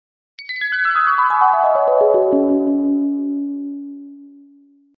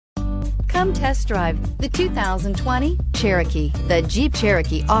Come test drive the 2020 Cherokee. The Jeep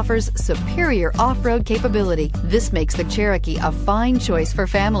Cherokee offers superior off-road capability. This makes the Cherokee a fine choice for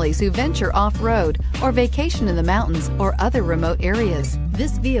families who venture off-road or vacation in the mountains or other remote areas.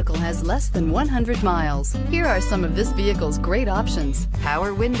 This vehicle has less than 100 miles. Here are some of this vehicle's great options: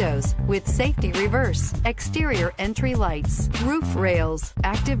 power windows with safety reverse, exterior entry lights, roof rails,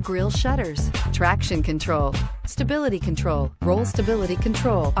 active grille shutters, traction control, stability control, roll stability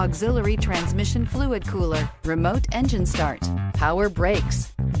control, auxiliary transmission fluid cooler, remote engine start, power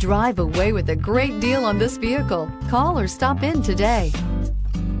brakes. Drive away with a great deal on this vehicle. Call or stop in today.